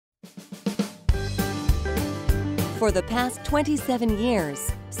For the past 27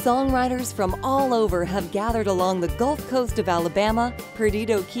 years, songwriters from all over have gathered along the Gulf Coast of Alabama,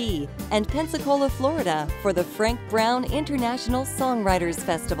 Perdido Key, and Pensacola, Florida for the Frank Brown International Songwriters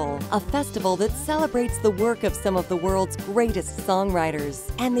Festival, a festival that celebrates the work of some of the world's greatest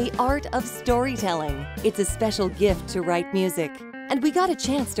songwriters and the art of storytelling. It's a special gift to write music. And we got a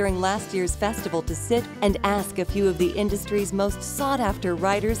chance during last year's festival to sit and ask a few of the industry's most sought-after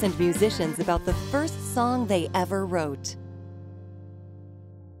writers and musicians about the first song they ever wrote.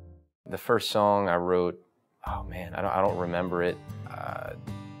 The first song I wrote, oh man, I don't remember it.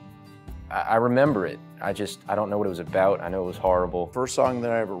 I remember it. I don't know what it was about. I know it was horrible. First song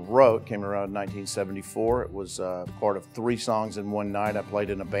that I ever wrote came around in 1974. It was part of 3 songs in one night. I played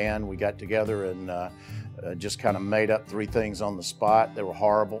in a band. We got together and just kind of made up 3 things on the spot. They were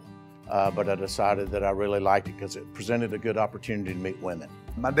horrible, but I decided that I really liked it because it presented a good opportunity to meet women.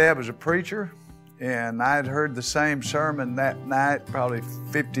 My dad was a preacher, and I had heard the same sermon that night probably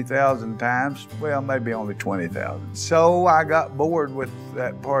 50,000 times. Well, maybe only 20,000. So I got bored with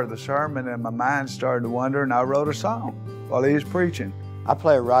that part of the sermon, and my mind started to wander, and I wrote a song while he was preaching. I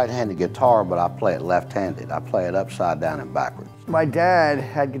play a right-handed guitar, but I play it left-handed. I play it upside down and backwards. My dad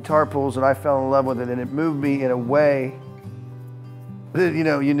had guitar pulls and I fell in love with it, and it moved me in a way that,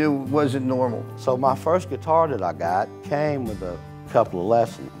 you knew wasn't normal. So my first guitar that I got came with a couple of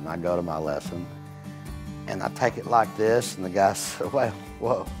lessons. And I go to my lesson and I take it like this, and the guy said, well,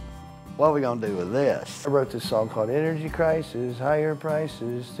 whoa, what are we gonna do with this? I wrote this song called Energy Crisis, Higher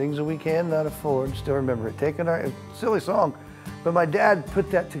Prices, Things That We Cannot Afford. Still remember it. Silly song. But my dad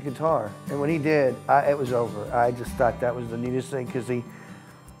put that to guitar, and when he did, it was over. I just thought that was the neatest thing because we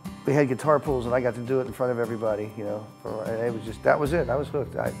had guitar pulls, and I got to do it in front of everybody, and it was just, that was it. I was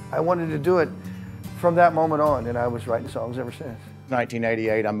hooked. I wanted to do it from that moment on, and I was writing songs ever since.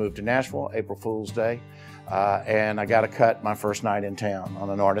 1988, I moved to Nashville, April Fool's Day, and I got a cut my first night in town on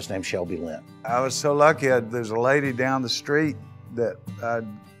an artist named Shelby Lynn. I was so lucky. There's a lady down the street that I'd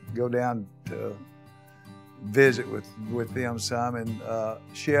go down to visit with them some, and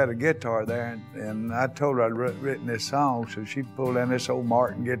she had a guitar there, and I told her I'd written this song, so she pulled in this old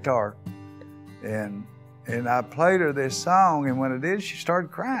Martin guitar, and I played her this song, and when I did, she started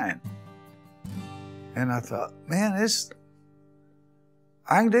crying, and I thought, man, I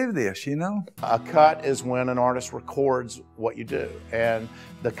can do this, A cut is when an artist records what you do, and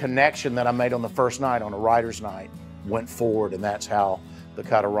the connection that I made on the first night, on a writer's night, went forward, and that's how the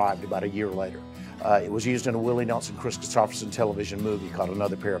cut arrived about a year later. It was used in a Willie Nelson, Chris Christopherson television movie called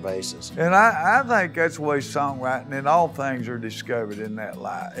Another Pair of Aces. And I think that's the way songwriting and all things are discovered in that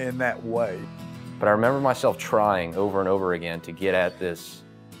way. But I remember myself trying over and over again to get at this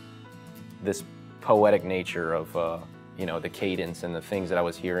poetic nature of the cadence and the things that I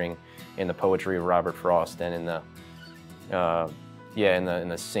was hearing in the poetry of Robert Frost and in the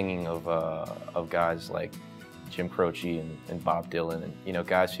singing of guys like Jim Croce and Bob Dylan, and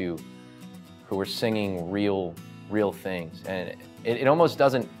guys who were singing real things. And it almost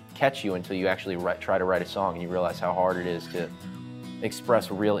doesn't catch you until you actually try to write a song and you realize how hard it is to express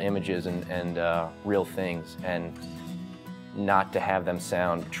real images and real things, and not to have them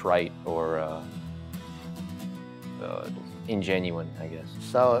sound trite or ingenuine, I guess.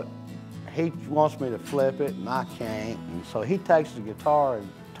 So he wants me to flip it, and I can't, and so he takes the guitar and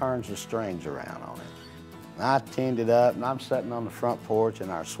turns the strings around on it. And I tuned it up, and I'm sitting on the front porch in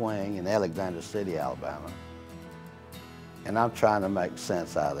our swing in Alexander City, Alabama. And I'm trying to make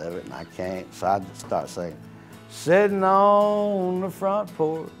sense out of it, and I can't, so I just start saying, sitting on the front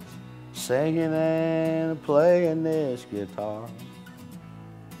porch, singing and playing this guitar.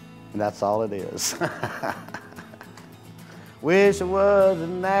 And that's all it is. Wish I was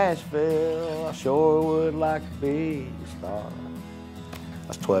in Nashville, I sure would like to be a star. I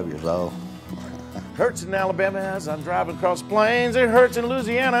was 12 years old. Hurts in Alabama as I'm driving across the plains. It hurts in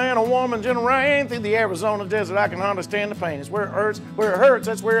Louisiana in a warm and gentle rain. Through the Arizona desert, I can understand the pain. It's where it hurts,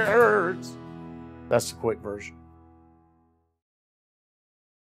 that's where it hurts. That's the quick version.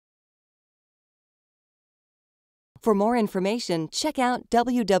 For more information, check out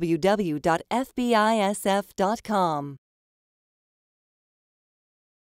www.fbisf.com.